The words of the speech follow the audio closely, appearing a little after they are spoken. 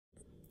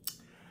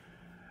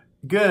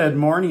Good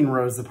morning,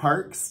 Rosa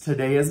Parks.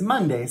 Today is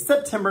Monday,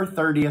 September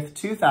 30th,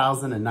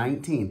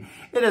 2019.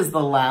 It is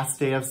the last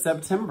day of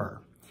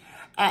September.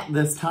 At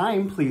this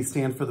time, please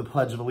stand for the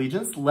Pledge of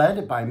Allegiance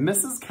led by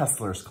Mrs.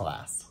 Kessler's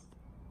class.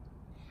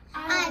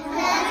 I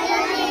pledge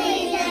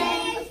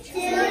allegiance to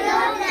the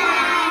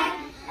flag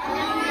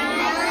of the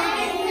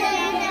United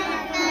States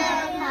of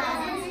America,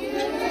 to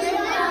the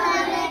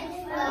republic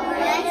for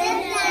which it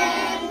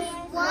stands,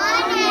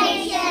 one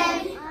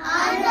nation,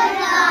 under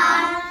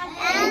God,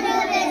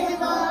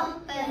 indivisible,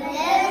 with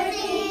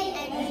liberty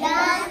and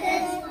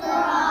justice for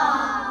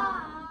all.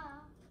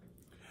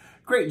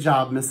 Great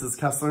job, Mrs.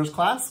 Kessler's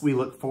class. We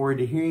look forward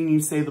to hearing you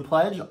say the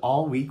pledge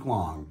all week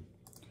long.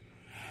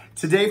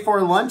 Today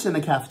for lunch in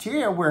the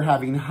cafeteria, we're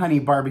having honey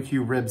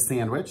barbecue rib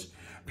sandwich,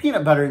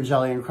 peanut butter and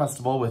jelly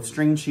Uncrustable with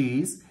string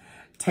cheese,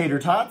 tater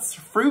tots,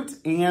 fruit,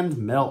 and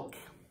milk.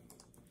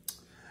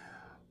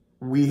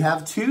 We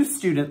have two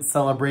students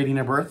celebrating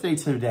a birthday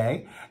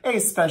today. A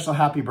special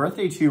happy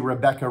birthday to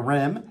Rebecca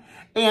Rim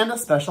and a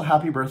special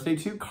happy birthday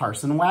to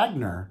Carson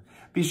Wagner.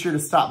 Be sure to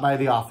stop by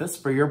the office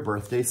for your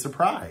birthday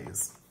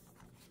surprise.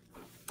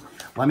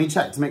 Let me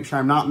check to make sure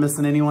I'm not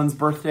missing anyone's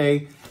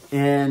birthday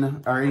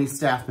or any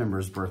staff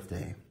member's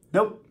birthday.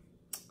 Nope.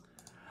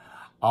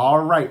 All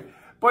right.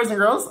 Boys and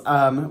girls,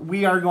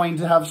 we are going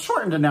to have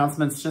shortened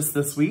announcements just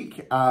this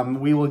week.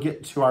 We will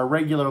get to our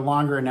regular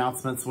longer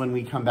announcements when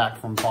we come back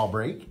from fall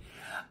break.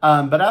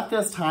 But at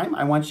this time,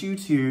 I want you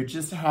to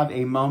just have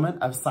a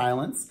moment of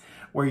silence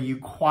where you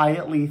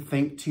quietly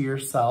think to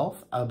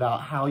yourself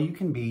about how you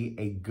can be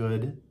a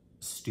good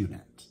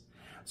student.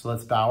 So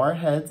let's bow our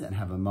heads and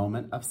have a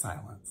moment of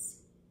silence.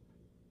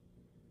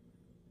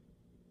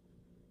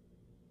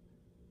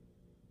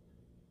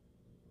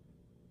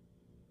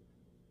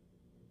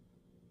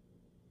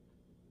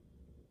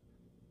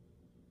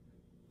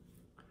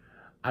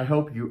 I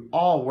hope you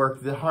all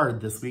worked hard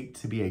this week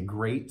to be a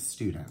great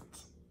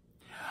student.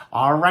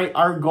 All right,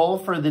 our goal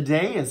for the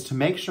day is to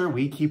make sure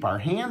we keep our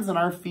hands and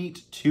our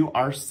feet to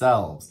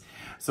ourselves.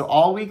 So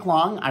all week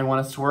long, I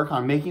want us to work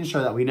on making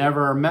sure that we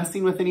never are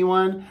messing with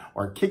anyone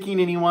or kicking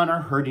anyone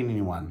or hurting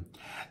anyone.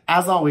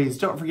 As always,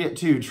 don't forget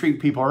to treat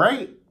people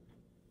right.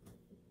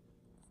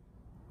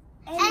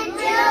 And do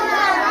the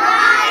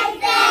right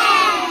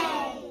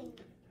thing.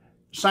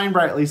 Shine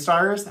brightly,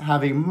 stars.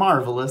 Have a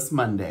marvelous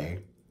Monday.